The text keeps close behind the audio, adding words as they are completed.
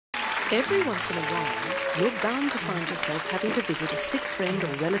Every once in a while, you're bound to find yourself having to visit a sick friend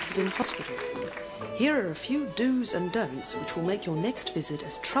or relative in hospital. Here are a few do's and don'ts which will make your next visit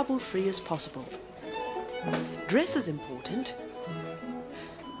as trouble-free as possible. Dress is important.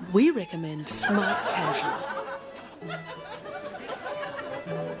 We recommend smart casual.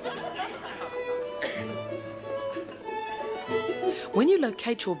 When you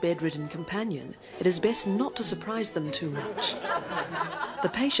locate your bedridden companion, it is best not to surprise them too much. The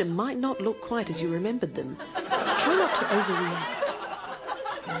patient might not look quite as you remembered them. Try not to overreact.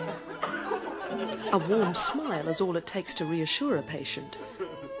 A warm smile is all it takes to reassure a patient.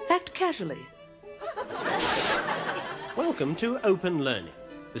 Act casually. Welcome to Open Learning.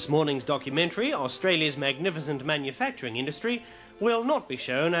 This morning's documentary, Australia's Magnificent Manufacturing Industry, will not be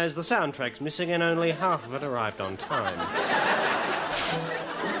shown as the soundtrack's missing and only half of it arrived on time.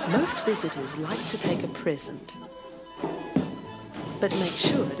 Most visitors like to take a present, but make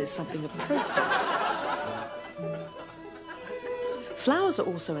sure it is something appropriate. Flowers are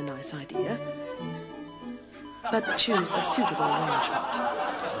also a nice idea, but choose a suitable arrangement.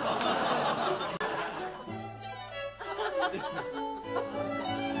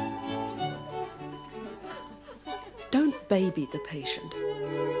 Don't baby the patient.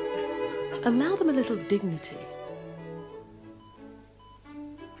 Allow them a little dignity.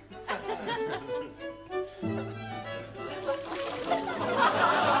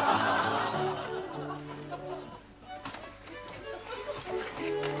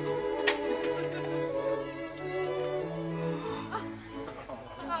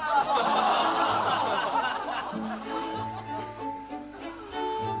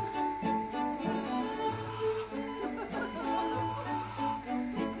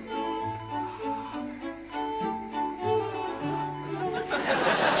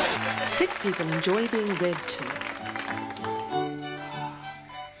 Sick people enjoy being read to.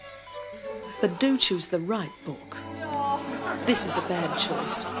 But do choose the right book. This is a bad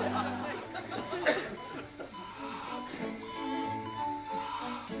choice.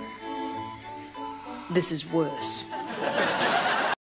 This is worse.